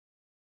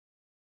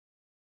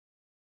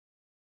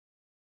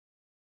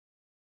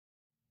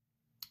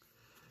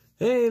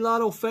Hey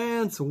Lotto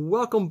fans,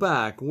 welcome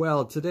back.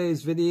 Well,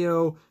 today's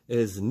video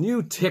is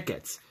new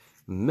tickets.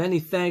 Many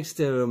thanks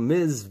to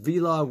Ms.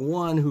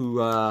 Vlog1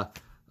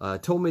 who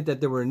told me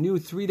that there were new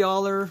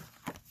 $3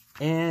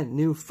 and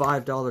new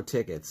 $5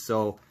 tickets.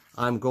 So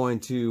I'm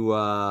going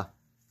to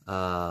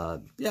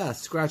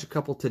scratch a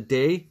couple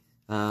today.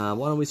 Why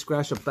don't we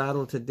scratch a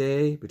battle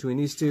today between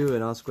these two,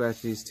 and I'll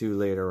scratch these two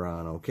later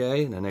on,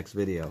 okay, in the next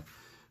video.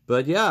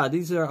 But yeah,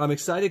 I'm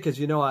excited because,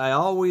 you know, I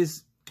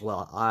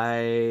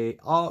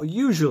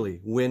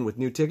usually win with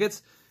new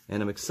tickets,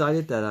 and I'm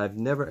excited that I've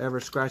never ever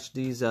scratched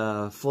these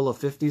full of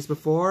 50s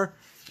before,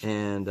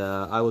 and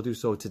I will do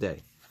so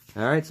today.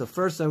 Alright, so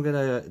first I'm going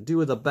to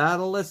do the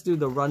battle. Let's do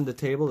the run the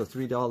table, the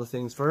 $3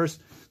 things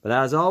first. But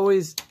as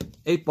always,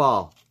 8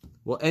 ball.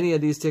 Will any of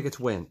these tickets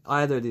win?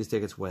 Either of these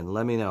tickets win.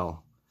 Let me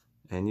know.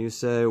 And you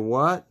say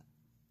what?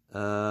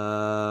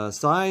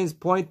 Signs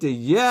point to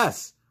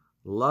yes.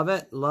 Love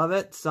it, love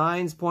it.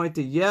 Signs point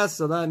to yes,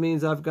 so that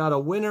means I've got a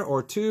winner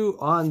or two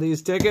on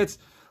these tickets.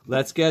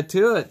 Let's get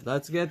to it.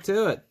 Let's get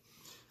to it.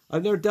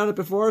 I've never done it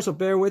before, so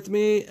bear with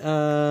me.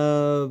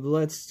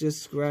 Let's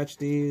just scratch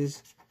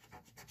these.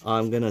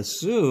 I'm going to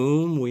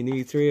assume we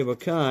need 3 of a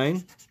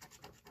kind.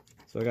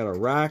 So I got a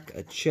rack,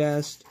 a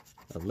chest,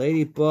 a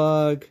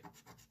ladybug,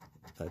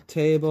 a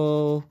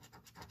table,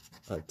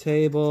 a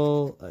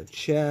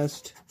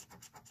chest,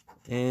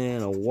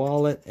 and a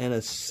wallet and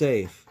a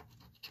safe.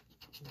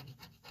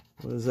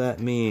 What does that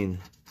mean?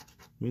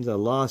 It means I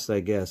lost, I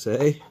guess,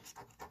 eh?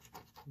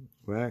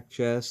 Rack,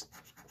 chest.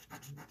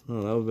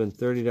 Oh, that would have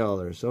been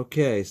 $30.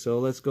 Okay, so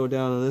let's go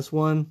down to this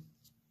one.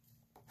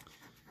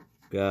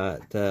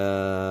 Got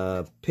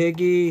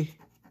piggy.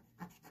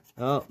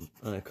 Oh,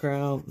 a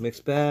crown,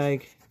 mixed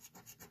bag.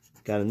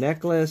 Got a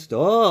necklace.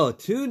 Oh,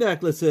 2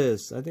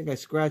 necklaces. I think I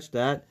scratched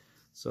that.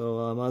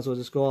 So I might as well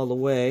just go all the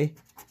way.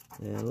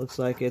 And it looks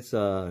like it's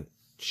a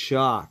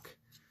chalk.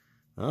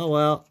 Oh,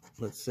 well.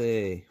 Let's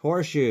see.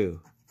 Horseshoe.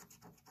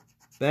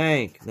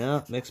 Bank.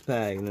 No, mixed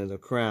bag. And there's a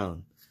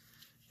crown.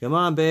 Come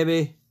on,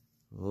 baby.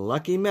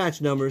 Lucky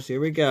match numbers. Here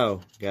we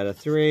go. Got a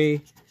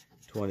 3,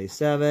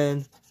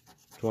 27,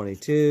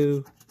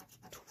 22,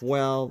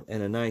 12,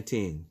 and a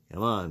 19.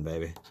 Come on,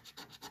 baby.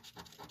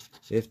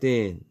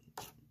 15.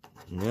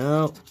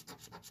 No.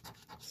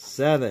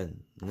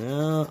 7.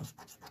 No.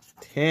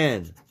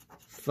 10.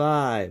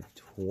 5.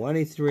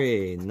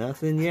 23.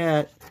 Nothing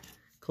yet.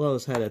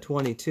 Close had a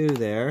 22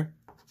 there.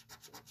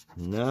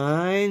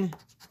 9,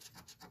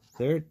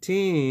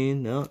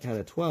 13, no, it had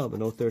a 12, but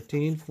no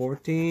 13,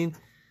 14,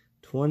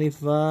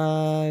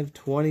 25,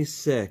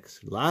 26.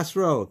 Last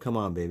row, come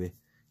on, baby.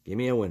 Give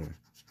me a winner.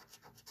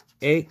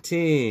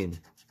 18,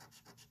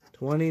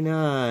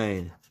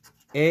 29,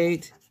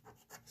 8,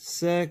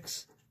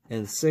 6,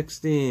 and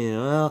 16.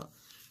 Well,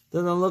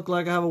 doesn't look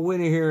like I have a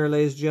winner here,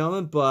 ladies and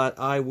gentlemen, but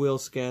I will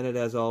scan it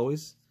as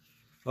always.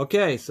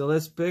 Okay, so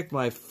let's pick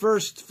my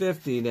first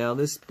 50. Now,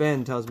 this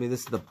pen tells me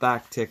this is the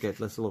back ticket.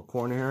 This little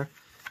corner here.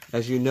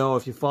 As you know,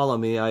 if you follow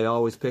me, I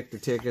always pick the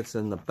tickets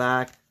in the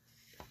back,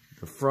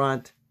 the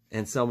front,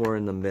 and somewhere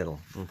in the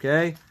middle.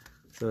 Okay?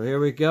 So here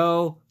we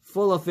go.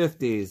 Full of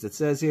 50s. It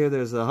says here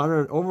there's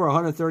over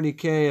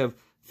 130K of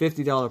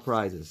 $50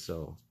 prizes.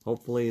 So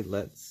hopefully,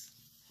 let's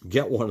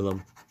get one of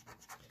them.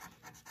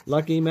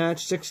 Lucky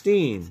match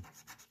 16,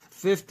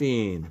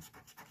 15,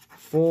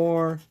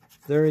 4,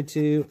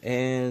 32,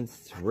 and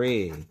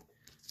 3.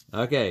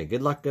 Okay,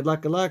 good luck, good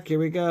luck, good luck. Here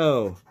we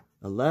go.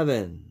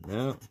 11,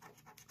 no.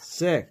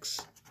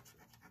 6,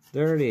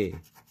 30.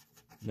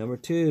 Number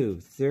 2,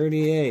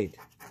 38.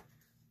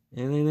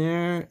 Anything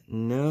there?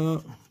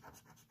 No.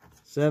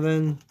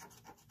 7,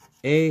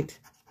 8,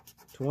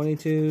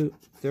 22,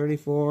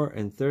 34,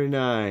 and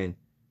 39.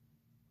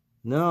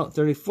 No,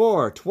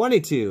 34,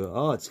 22.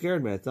 Oh, it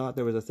scared me. I thought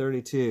there was a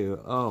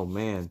 32. Oh,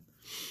 man.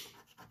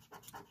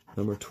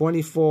 Number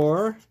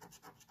 24.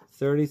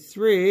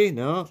 33,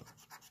 no,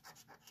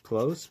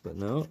 close, but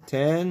no,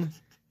 10,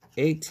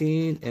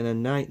 18, and a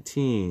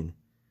 19.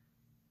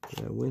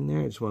 Did I win there?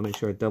 I just want to make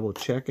sure I double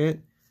check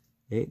it.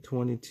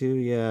 822,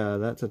 yeah,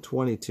 that's a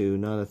 22,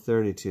 not a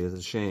 32. It's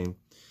a shame.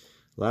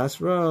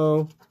 Last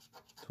row,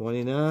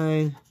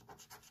 29,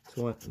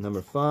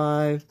 number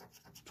 5,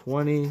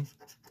 20,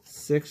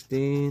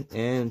 16,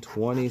 and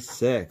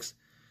 26.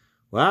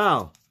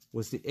 Wow,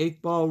 was the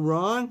 8 ball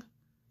wrong?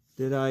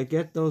 Did I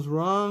get those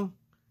wrong?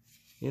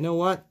 You know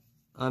what?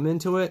 I'm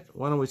into it.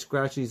 Why don't we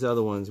scratch these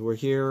other ones? We're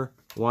here.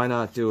 Why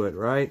not do it,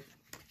 right?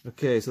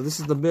 Okay, so this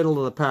is the middle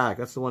of the pack.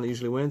 That's the one that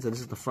usually wins, and this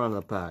is the front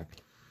of the pack.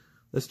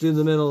 Let's do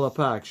the middle of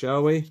the pack,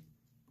 shall we?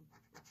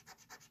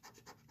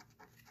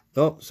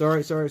 Oh,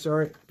 sorry.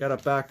 Gotta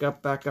back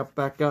up.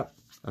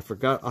 I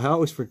forgot. I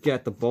always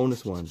forget the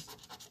bonus ones.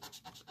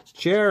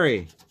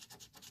 Cherry.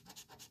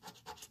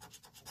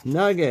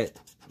 Nugget.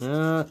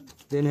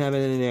 Didn't have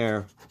it in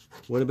there.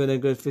 Would have been a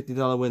good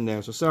 $50 win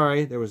there. So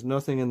sorry, there was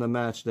nothing in the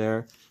match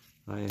there.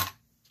 I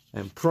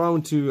am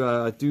prone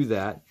to do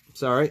that.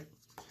 Sorry.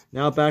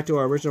 Now back to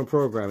our original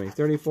programming.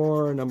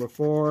 34, number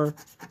 4,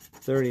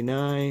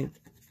 39,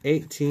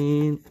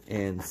 18,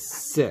 and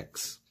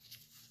 6.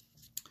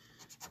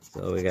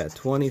 So we got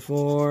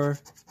 24,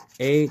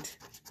 8,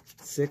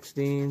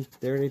 16,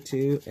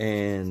 32,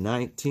 and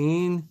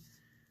 19.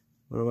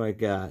 What do I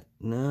got?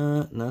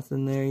 No,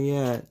 nothing there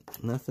yet.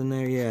 Nothing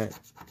there yet.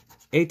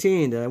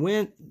 18. Did I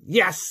win?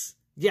 Yes!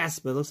 Yes,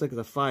 but it looks like it's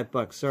a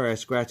 $5. Sorry, I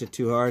scratched it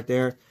too hard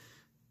there.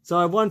 So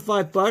I won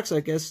 $5, I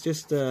guess,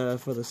 just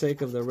for the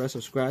sake of the rest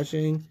of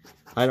scratching.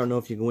 I don't know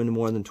if you can win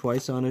more than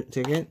twice on a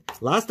ticket.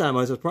 Last time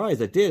I was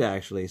surprised. I did,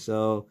 actually.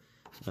 So,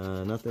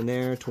 nothing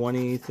there.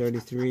 20,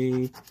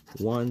 33,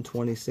 1,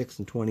 26,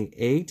 and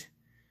 28.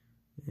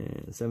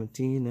 And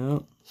 17,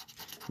 no.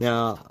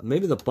 Now,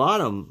 maybe the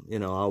bottom,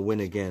 I'll win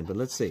again. But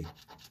let's see.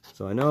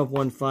 So I know I've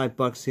won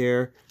 $5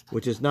 here,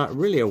 which is not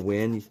really a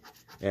win.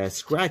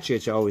 Scratch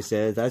Itch always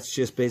says that's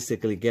just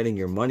basically getting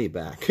your money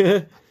back.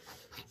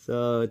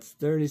 So it's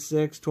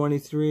 36,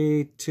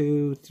 23,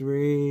 2,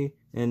 3,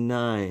 and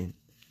 9.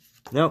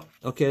 Nope.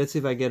 Okay, let's see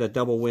if I get a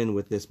double win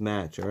with this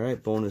match. All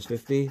right, bonus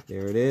 50.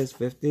 There it is,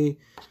 50.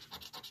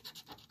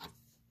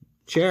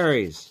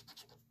 Cherries.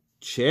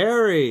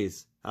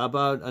 Cherries. How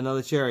about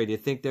another cherry? Do you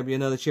think there'll be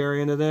another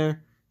cherry under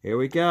there? Here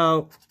we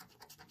go.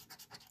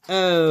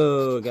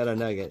 Oh, got a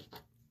nugget.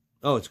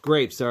 Oh, it's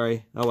grapes,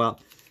 sorry. Oh, well.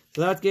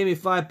 So that gave me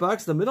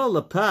 $5. The middle of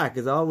the pack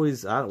is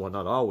always, well,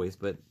 not always,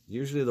 but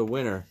usually the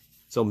winner.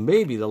 So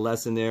maybe the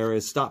lesson there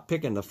is stop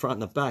picking the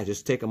front and the back.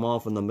 Just take them all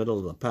from the middle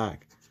of the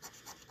pack.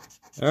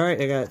 All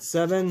right, I got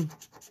 7,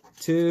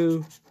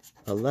 2,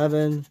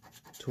 11,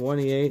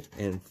 28,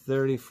 and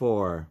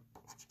 34.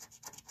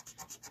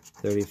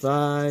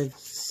 35,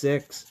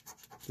 6,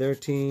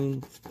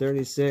 13,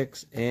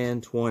 36,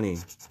 and 20.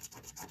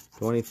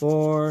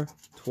 24,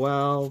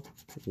 12,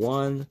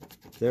 1,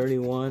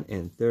 31,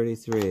 and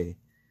 33.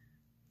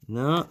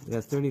 No,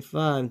 got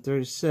 35 and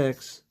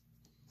 36.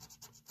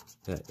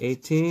 Got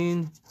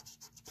 18,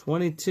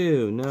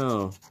 22,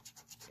 no.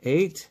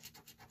 8,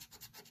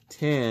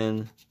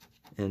 10,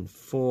 and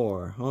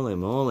 4. Holy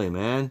moly,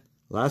 man.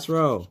 Last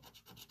row.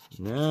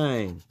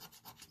 9,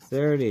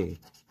 30,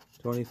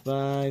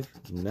 25,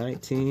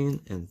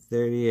 19, and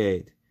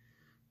 38.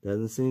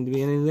 Doesn't seem to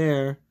be any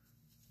there.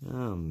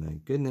 Oh my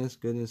goodness,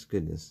 goodness,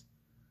 goodness.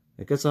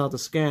 I guess I'll have to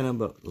scan them,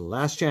 but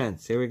last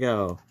chance. Here we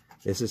go.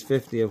 This is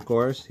 50, of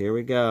course. Here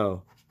we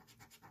go.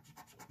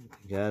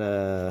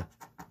 Got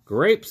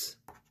grapes.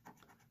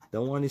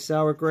 Don't want any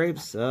sour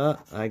grapes.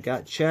 I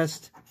got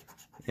chest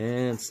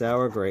and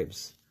sour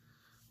grapes.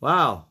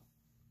 Wow.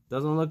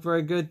 Doesn't look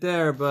very good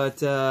there, but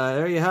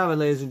there you have it,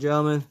 ladies and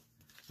gentlemen.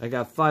 I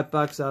got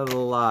 $5 out of the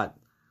lot.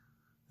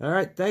 All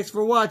right, thanks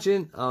for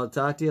watching. I'll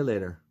talk to you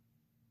later.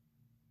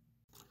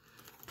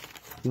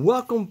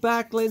 Welcome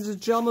back, ladies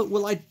and gentlemen.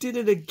 Well, I did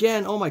it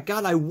again. Oh my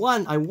God, I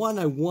won.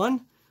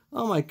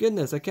 Oh my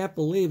goodness, I can't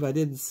believe I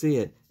didn't see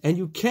it. And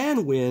you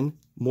can win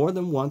more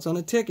than once on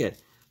a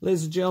ticket.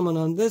 Ladies and gentlemen,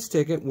 on this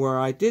ticket, where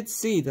I did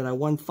see that I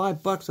won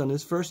 $5 on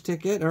this first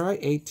ticket, all right,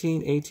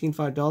 18,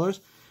 $5.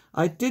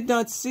 I did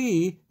not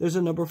see there's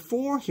a number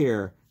 4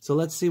 here. So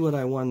let's see what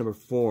I won, number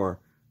 4.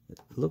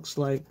 It looks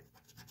like,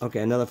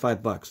 okay, another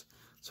 $5.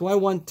 So I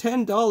won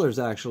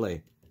 $10,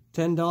 actually.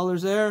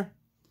 $10 there.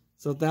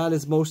 So that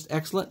is most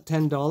excellent,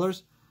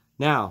 $10.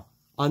 Now,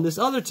 on this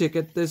other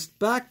ticket, this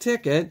back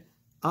ticket,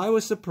 I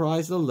was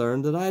surprised to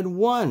learn that I had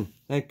won.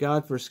 Thank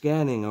God for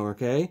scanning,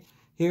 okay?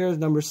 Here's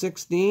number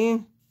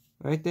 16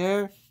 right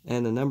there,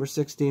 and the number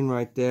 16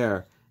 right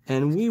there.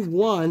 And we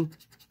won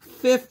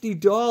 $50.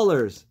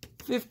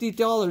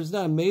 $50, isn't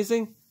that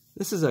amazing?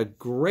 This is a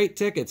great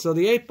ticket. So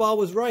the 8-ball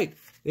was right.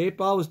 The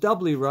 8-ball was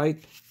doubly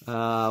right.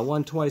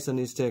 Won twice on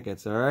these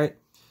tickets, all right?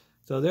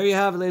 So there you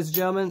have it, ladies and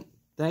gentlemen.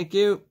 Thank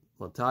you.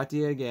 We'll talk to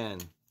you again.